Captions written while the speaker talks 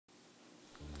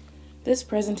This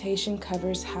presentation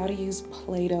covers how to use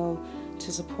PLATO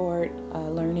to support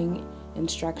learning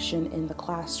instruction in the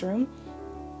classroom.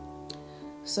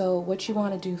 So what you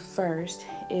want to do first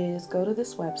is go to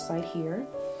this website here,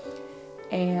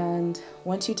 and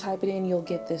once you type it in, you'll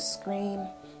get this screen.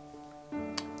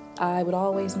 I would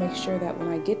always make sure that when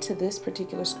I get to this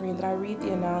particular screen that I read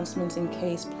the announcements in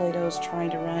case PLATO is trying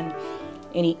to run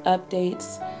any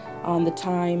updates on the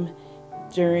time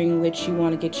during which you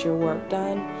want to get your work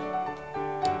done.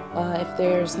 If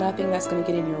there's nothing that's going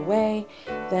to get in your way,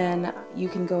 then you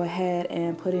can go ahead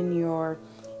and put in your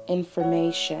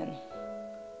information.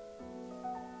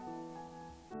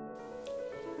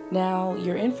 Now,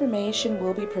 your information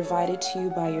will be provided to you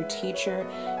by your teacher.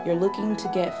 You're looking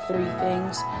to get 3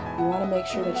 things. You want to make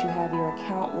sure that you have your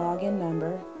account login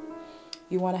number.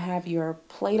 You want to have your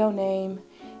PLATO name,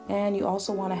 and you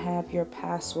also want to have your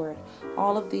password.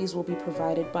 All of these will be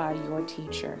provided by your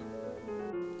teacher.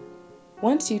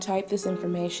 Once you type this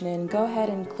information in, go ahead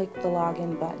and click the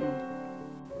login button.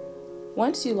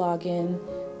 Once you log in,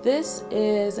 this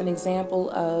is an example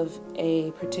of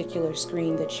a particular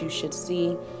screen that you should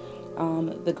see.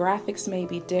 The graphics may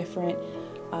be different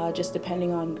just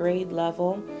depending on grade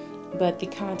level, but the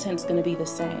content's going to be the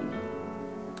same.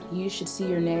 You should see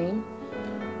your name.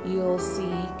 You'll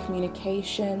see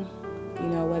communication,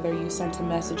 whether you sent a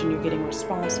message and you're getting a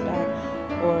response back,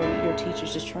 or your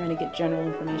teacher's just trying to get general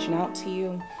information out to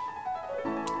you.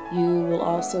 You will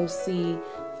also see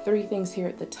 3 things here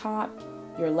at the top: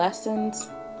 your lessons,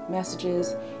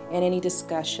 messages, and any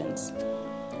discussions.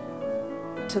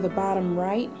 To the bottom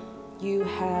right, you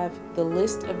have the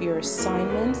list of your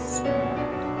assignments,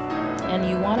 and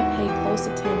you want to pay close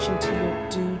attention to your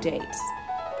due dates.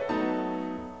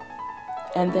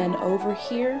 And then over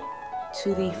here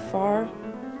to the far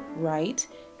right,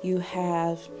 you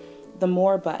have the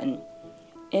More button.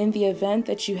 In the event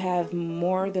that you have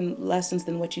more lessons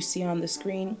than what you see on the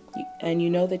screen, and you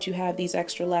know that you have these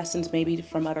extra lessons maybe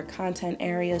from other content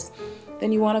areas,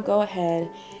 then you want to go ahead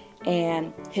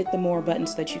and hit the More button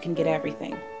so that you can get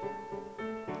everything.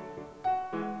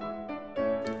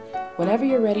 Whenever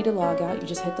you're ready to log out, you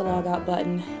just hit the log out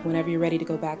button. Whenever you're ready to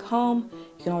go back home,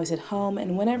 you can always hit home,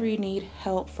 and whenever you need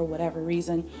help for whatever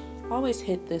reason, always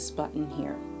hit this button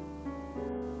here.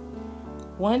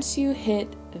 Once you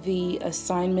hit the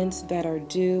assignments that are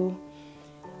due,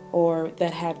 or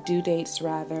that have due dates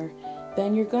rather,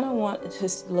 then you're going to want to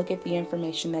look at the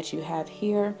information that you have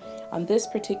here. On this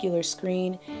particular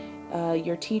screen,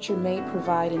 your teacher may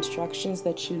provide instructions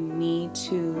that you need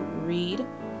to read.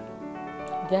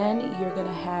 Then you're going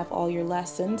to have all your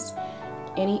lessons,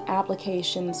 any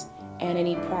applications, and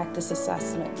any practice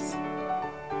assessments.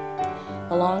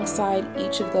 Alongside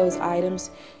each of those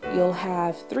items, you'll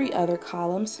have 3 other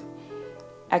columns: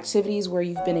 activities where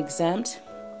you've been exempt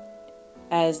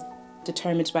as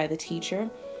determined by the teacher,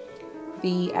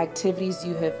 the activities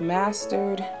you have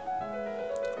mastered,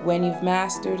 when you've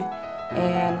mastered,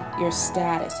 and your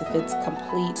status, if it's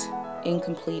complete,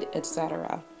 incomplete,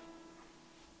 etc.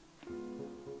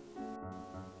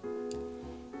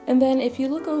 And then if you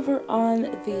look over on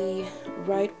the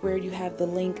right where you have the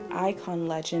link icon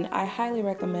legend, I highly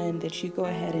recommend that you go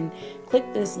ahead and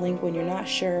click this link when you're not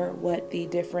sure what the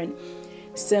different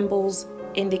symbols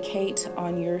indicate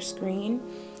on your screen.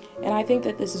 And I think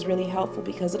that this is really helpful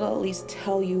because it'll at least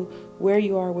tell you where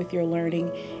you are with your learning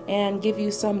and give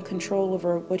you some control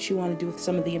over what you want to do with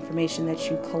some of the information that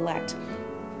you collect.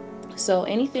 So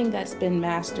anything that's been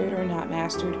mastered or not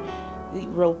mastered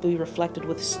will be reflected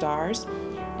with stars.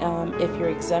 If you're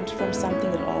exempt from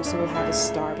something, it also will have a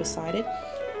star beside it.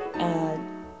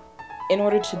 In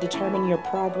order to determine your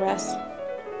progress,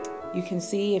 you can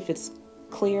see if it's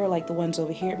clear, like the ones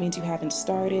over here, it means you haven't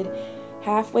started.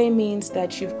 Halfway means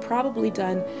that you've probably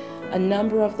done a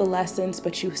number of the lessons,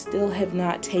 but you still have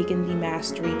not taken the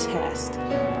mastery test.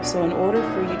 So in order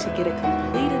for you to get a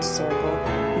completed circle,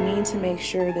 you need to make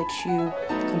sure that you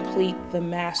complete the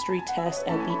mastery test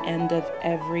at the end of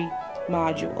every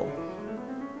module.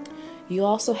 You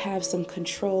also have some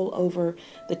control over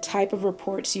the type of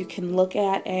reports you can look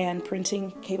at and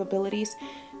printing capabilities.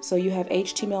 So you have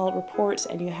HTML reports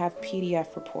and you have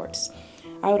PDF reports.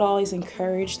 I would always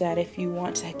encourage that if you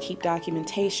want to keep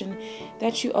documentation,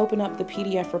 that you open up the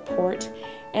PDF report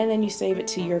and then you save it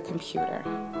to your computer.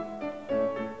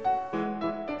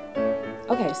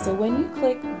 Okay, so when you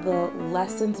click the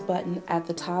Lessons button at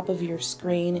the top of your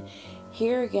screen,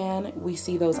 here again we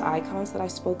see those icons that I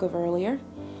spoke of earlier.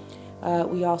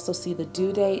 We also see the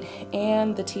due date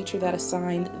and the teacher that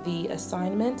assigned the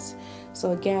assignments.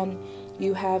 So again,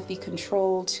 you have the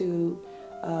control to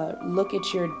look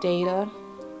at your data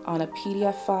on a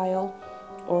PDF file,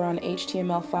 or on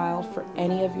HTML file for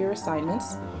any of your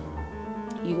assignments.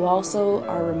 You also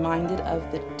are reminded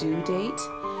of the due date,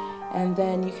 and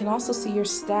then you can also see your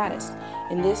status.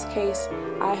 In this case,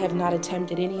 I have not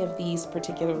attempted any of these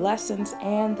particular lessons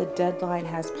and the deadline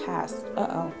has passed.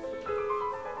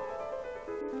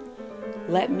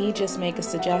 Let me just make a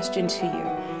suggestion to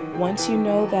you. Once you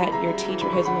know that your teacher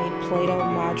has made PLATO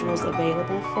modules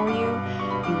available for you,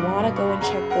 you want to go and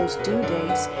check those due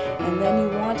dates, and then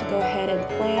you want to go ahead and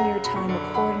plan your time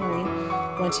accordingly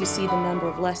once you see the number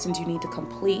of lessons you need to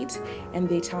complete and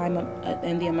the time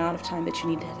and the amount of time that you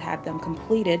need to have them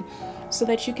completed, so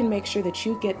that you can make sure that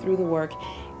you get through the work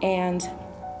and,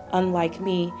 unlike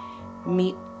me,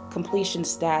 meet completion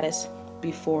status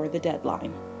before the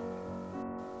deadline.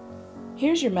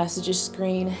 Here's your messages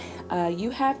screen. You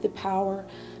have the power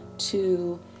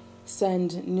to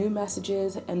send new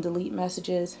messages and delete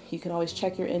messages. You can always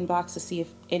check your inbox to see if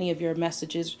any of your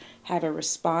messages have a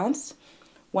response.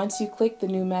 Once you click the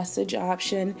new message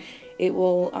option, it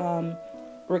will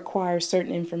require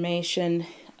certain information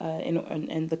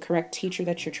and the correct teacher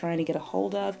that you're trying to get a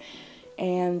hold of,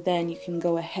 and then you can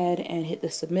go ahead and hit the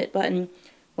submit button.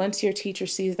 Once your teacher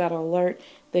sees that alert,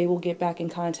 they will get back in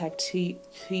contact to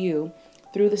you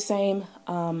through the same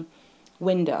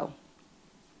window.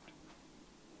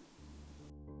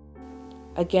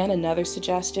 Again, another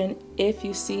suggestion, if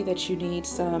you see that you need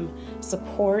some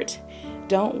support,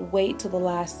 don't wait till the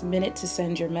last minute to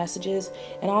send your messages.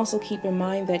 And also keep in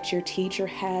mind that your teacher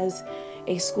has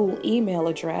a school email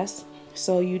address,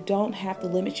 so you don't have to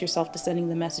limit yourself to sending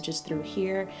the messages through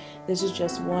here. This is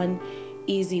just one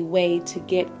easy way to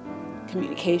get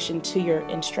communication to your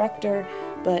instructor.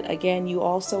 But again, you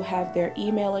also have their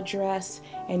email address,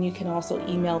 and you can also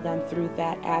email them through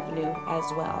that avenue as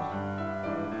well.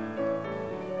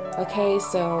 Okay,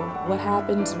 so what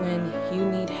happens when you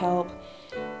need help?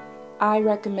 I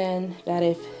recommend that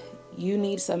if you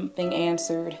need something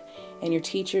answered and your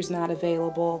teacher's not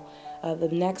available, the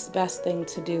next best thing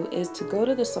to do is to go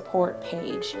to the support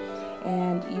page,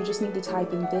 and you just need to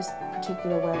type in this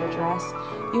particular web address.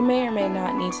 You may or may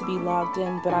not need to be logged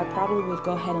in, but I probably would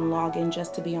go ahead and log in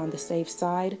just to be on the safe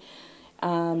side.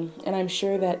 And I'm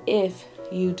sure that if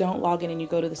you don't log in and you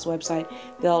go to this website,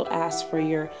 they'll ask for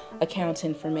your account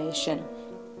information.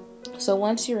 So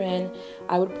once you're in,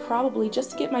 I would probably,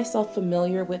 just to get myself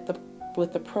familiar with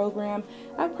the program,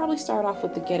 I would probably start off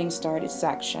with the Getting Started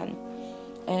section.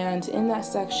 And in that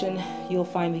section, you'll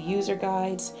find the user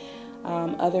guides,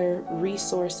 other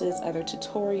resources, other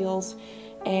tutorials,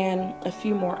 and a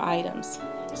few more items.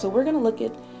 So we're going to look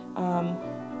at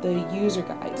the user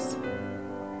guides.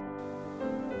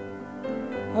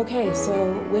 Okay,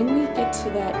 so when we get to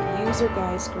that user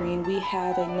guide screen, we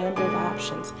have a number of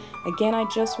options. Again, I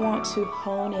just want to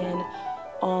hone in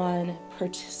on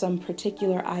some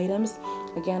particular items.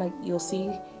 Again, you'll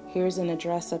see here's an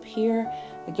address up here.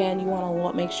 Again, you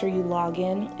want to make sure you log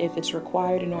in if it's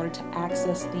required in order to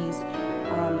access these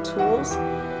tools.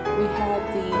 We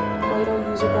have the PLATO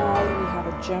user guide, we have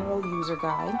a general user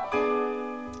guide,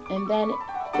 and then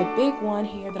the big one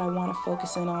here that I want to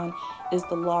focus in on is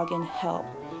the login help.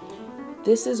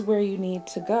 This is where you need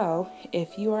to go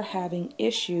if you are having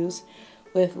issues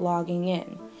with logging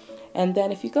in. And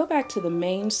then if you go back to the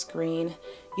main screen,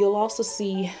 you'll also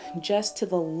see just to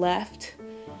the left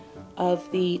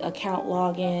of the account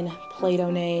login,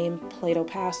 PLATO name, PLATO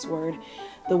password,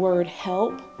 the word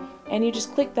help, and you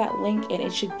just click that link and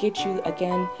it should get you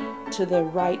again to the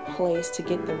right place to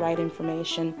get the right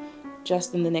information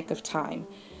just in the nick of time.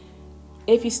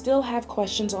 If you still have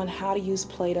questions on how to use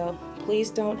PLATO, please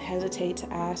don't hesitate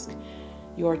to ask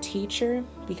your teacher,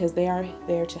 because they are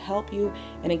there to help you.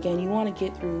 And again, you want to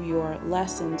get through your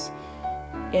lessons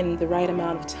in the right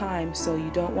amount of time, so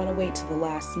you don't want to wait to the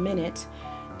last minute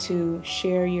to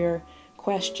share your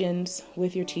questions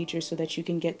with your teacher so that you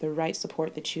can get the right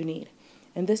support that you need.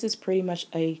 And this is pretty much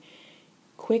a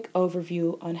quick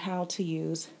overview on how to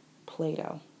use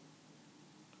PLATO.